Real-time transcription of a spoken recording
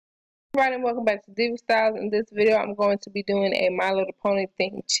Right, and welcome back to Diva Styles. In this video, I'm going to be doing a My Little Pony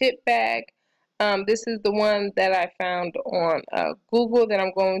themed chip bag. This is the one that I found on Google that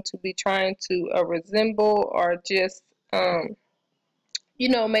I'm going to be trying to resemble or just,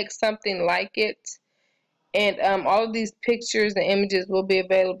 make something like it. And all of these pictures and images will be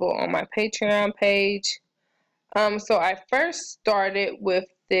available on my Patreon page. So I first started with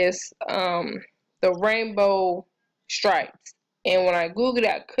this, the rainbow stripes. And when I Googled it,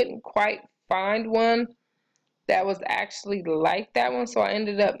 I couldn't quite find one that was actually like that one, so I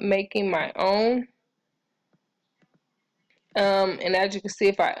ended up making my own. And as you can see,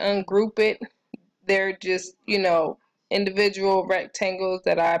 if I ungroup it, they're just, individual rectangles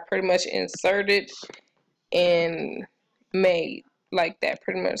that I pretty much inserted and made like that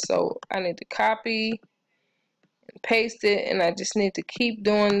pretty much. So I need to copy and paste it, and I just need to keep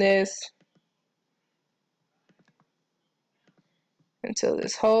doing this until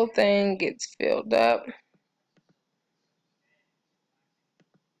this whole thing gets filled up.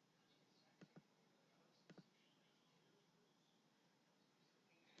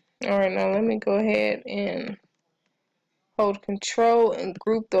 Alright, now let me go ahead and hold control and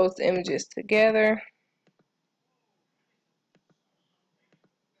group those images together.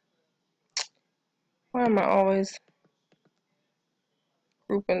 Why am I always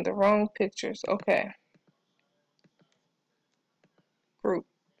grouping the wrong pictures? Okay. Group.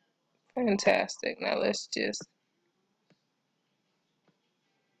 Fantastic. Now let's just,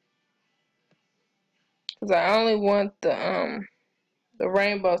 because I only want the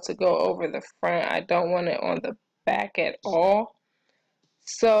rainbow to go over the front. I don't want it on the back at all.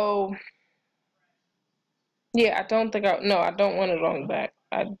 So yeah, I don't think no, I don't want it on the back.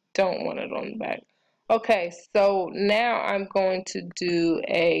 I don't want it on the back. Okay, so now I'm going to do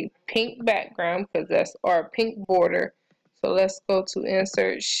a pink background because that's our pink border. So let's go to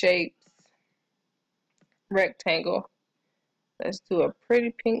insert shapes, rectangle. Let's do a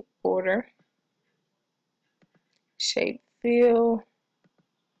pretty pink border. Shape fill.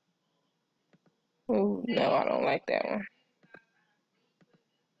 Oh no, I don't like that one.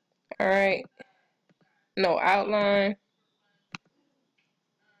 Alright. No outline.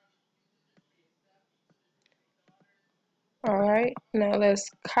 Alright, now let's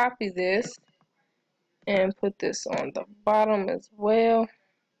copy this and put this on the bottom as well.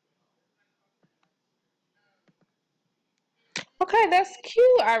 Okay, that's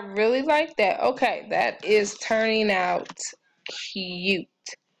cute. I really like that. Okay, that is turning out cute.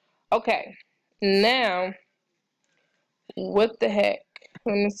 Okay, now, what the heck?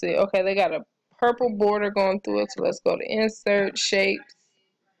 Let me see. Okay, they got a purple border going through it, so let's go to insert shapes.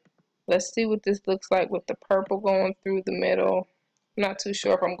 Let's see what this looks like with the purple going through the middle. I'm not too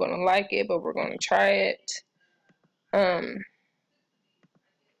sure if I'm going to like it, but we're going to try it.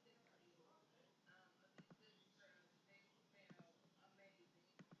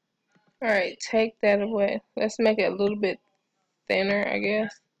 Alright, take that away. Let's make it a little bit thinner, I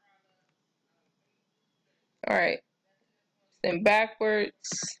guess. Alright, send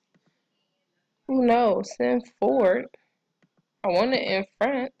backwards. Oh no, send forward. I want it in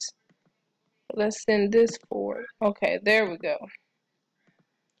front. Let's send this forward. Okay, there we go.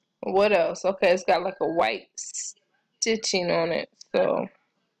 What else? Okay, it's got like a white stitching on it. So,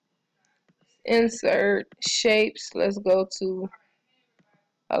 insert shapes. Let's go to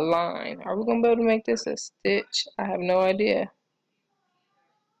a line. Are we going to be able to make this a stitch? I have no idea.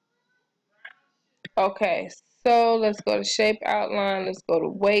 Okay, so let's go to shape outline. Let's go to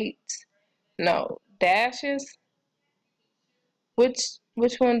weight. No, dashes. Which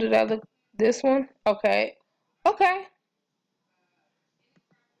one did I look? This one? Okay. Okay.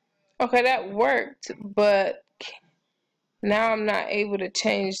 Okay, that worked, but now I'm not able to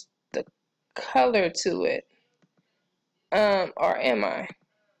change the color to it. Or am I?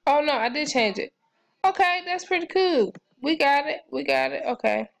 Oh no, I did change it. Okay, that's pretty cool. We got it. We got it.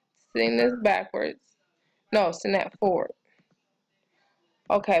 Okay. Send this backwards. No, send that forward.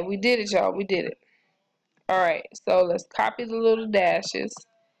 Okay, we did it, y'all. We did it. Alright, so let's copy the little dashes.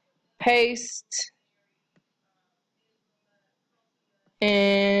 Paste.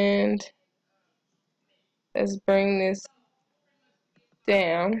 And let's bring this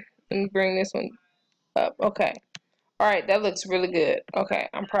down. Let me bring this one up. Okay. Alright, that looks really good. Okay,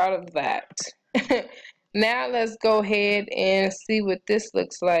 I'm proud of that. Now let's go ahead and see what this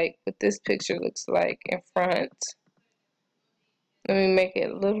looks like, what this picture looks like in front. Let me make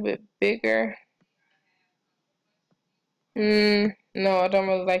it a little bit bigger. No, I don't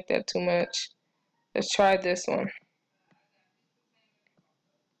really like that too much. Let's try this one.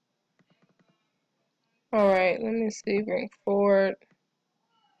 Alright, let me see, bring forward.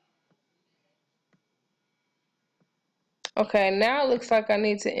 Okay, now it looks like I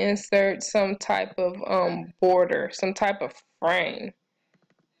need to insert some type of border, some type of frame.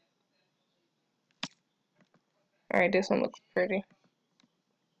 Alright, this one looks pretty.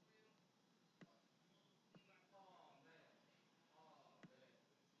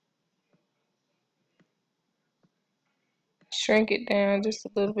 Shrink it down just a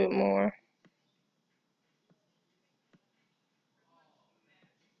little bit more.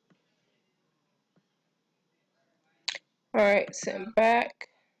 Alright, send back.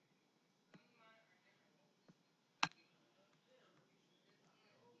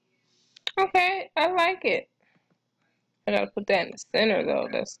 Okay, I like it. I gotta put that in the center though,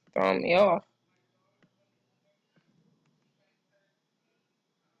 that's throwing me off.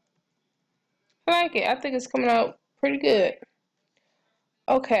 I like it. I think it's coming out pretty good.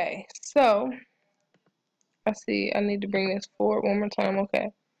 Okay, so I see I need to bring this forward one more time.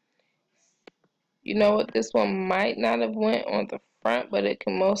 Okay. You know what? This one might not have went on the front, but it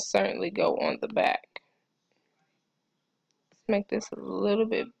can most certainly go on the back. Let's make this a little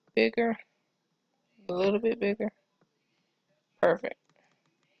bit bigger. A little bit bigger. Perfect.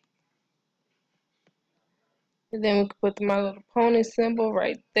 And then we can put the My Little Pony symbol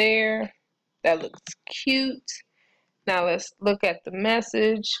right there. That looks cute. Now let's look at the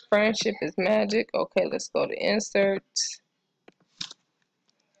message. Friendship is magic. Okay, let's go to insert.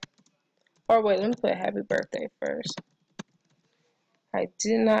 Or wait, let me put happy birthday first. I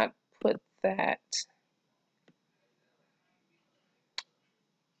did not put that.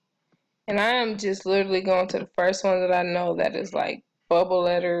 And I am just literally going to the first one that I know that is like bubble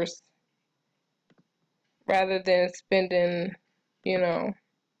letters rather than spending, you know,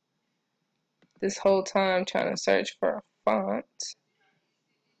 this whole time trying to search for a font.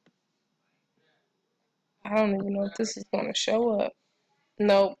 I don't even know if this is going to show up.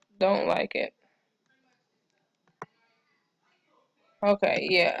 Nope, don't like it. Okay,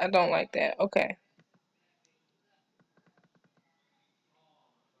 yeah, I don't like that. Okay.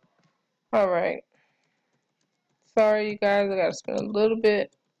 Alright. Sorry, you guys. I gotta spend a little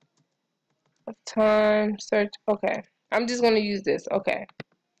bit of time search. Okay. I'm just going to use this. Okay.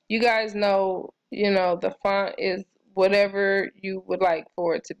 You guys know, you know, the font is whatever you would like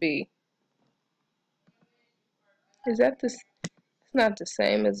for it to be. Is that this? It's not the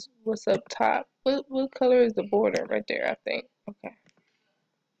same as what's up top. What color is the border right there? I think. Okay.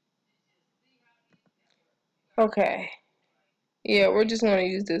 Okay. Yeah, we're just gonna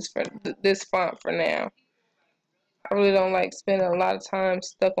use this for this font for now. I really don't like spending a lot of time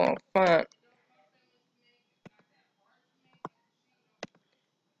stuck on font.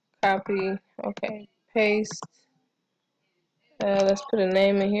 Copy. Okay. Paste. Let's put a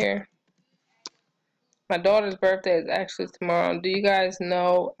name in here. My daughter's birthday is actually tomorrow. Do you guys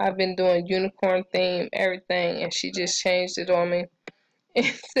know I've been doing unicorn theme everything, and she just changed it on me and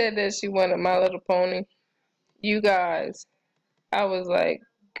said that she wanted My Little Pony. You guys, I was like,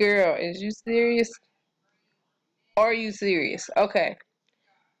 girl, is you serious? Are you serious? Okay.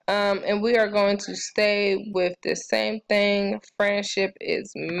 And we are going to stay with the same thing. Friendship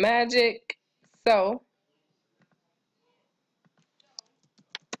is magic. So,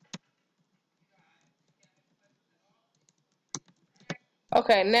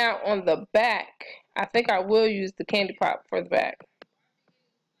 okay, now on the back, I think I will use the candy pop for the back.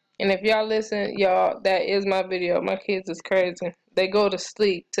 And if y'all listen, y'all, that is my video. My kids is crazy. They go to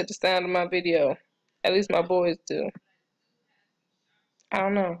sleep to the sound of my video. At least my boys do. I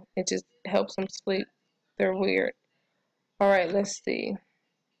don't know. It just helps them sleep. They're weird. Alright, let's see.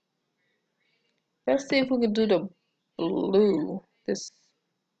 Let's see if we can do the blue. This,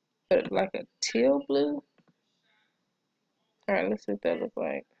 like a teal blue. Alright, let's see what that looks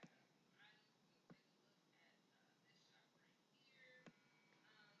like.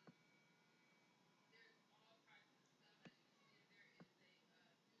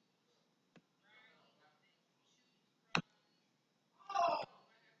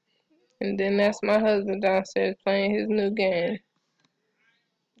 And then that's my husband downstairs playing his new game.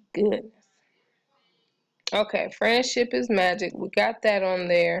 Goodness. Okay, friendship is magic. We got that on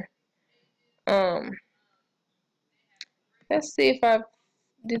there. Let's see if I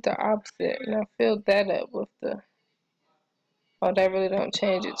did the opposite and I filled that up with the. Oh, that really don't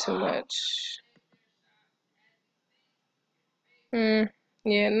change it too much.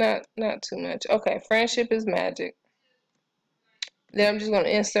 Yeah, not too much. Okay, friendship is magic. Then I'm just gonna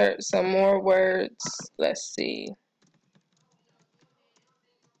insert some more words. Let's see.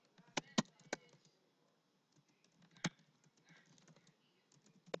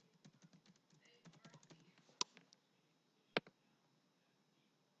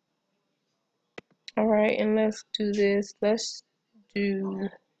 Alright, and let's do this. Let's do,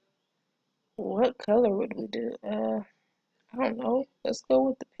 what color would we do? I don't know. Let's go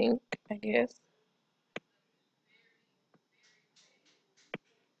with the pink, I guess.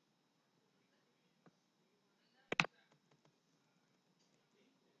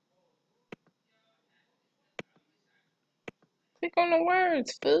 Click on the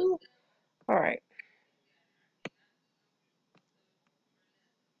words, fool. Alright.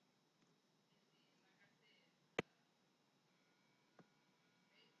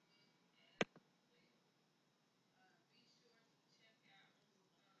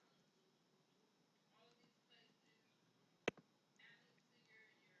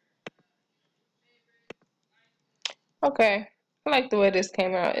 Okay. I like the way this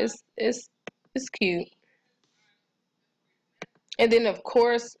came out. It's cute. And then of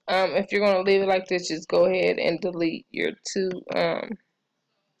course, if you're gonna leave it like this, just go ahead and delete your two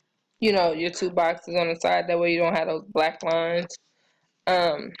your two boxes on the side. That way you don't have those black lines.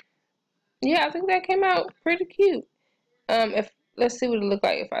 Yeah, I think that came out pretty cute. If let's see what it looked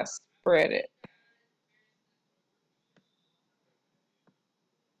like if I spread it.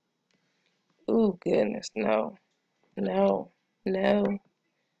 Ooh, goodness, no, no, no.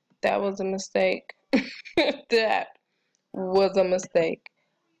 That was a mistake. That was a mistake.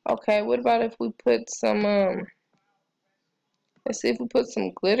 Okay, what about if we put some let's see if we put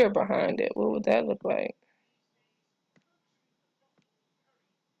some glitter behind it. What would that look like?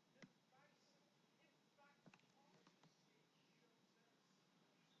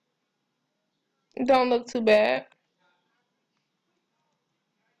 It don't look too bad.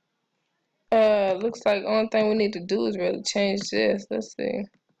 Looks like the only thing we need to do is really change this. Let's see.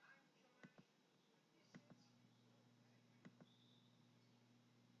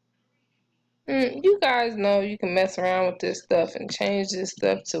 You guys know you can mess around with this stuff and change this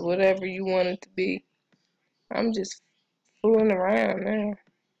stuff to whatever you want it to be. I'm just fooling around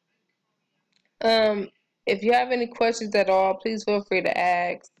now. If you have any questions at all, please feel free to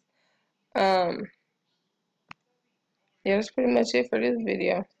ask. Yeah, that's pretty much it for this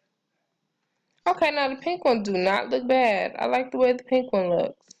video. Okay, now the pink one do not look bad. I like the way the pink one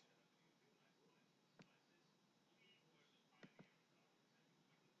looks.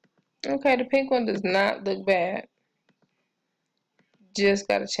 Okay, the pink one does not look bad. Just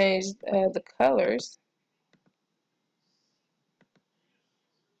gotta change the colors.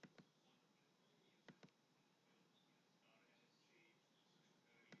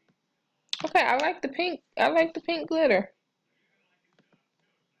 Okay, I like the pink. I like the pink glitter.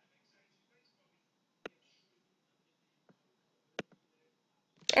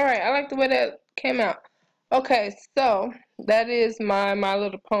 Alright, I like the way that came out. Okay, so that is my My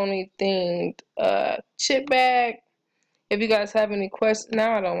Little Pony themed chip bag. If you guys have any questions,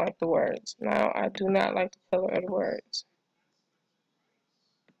 now I don't like the words. Now I do not like the color of the words.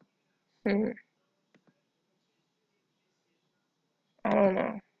 I don't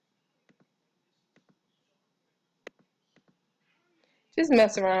know. Just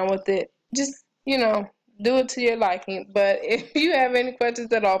mess around with it. Just, do it to your liking. But if you have any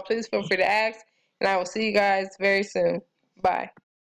questions at all, please feel free to ask. And I will see you guys very soon. Bye.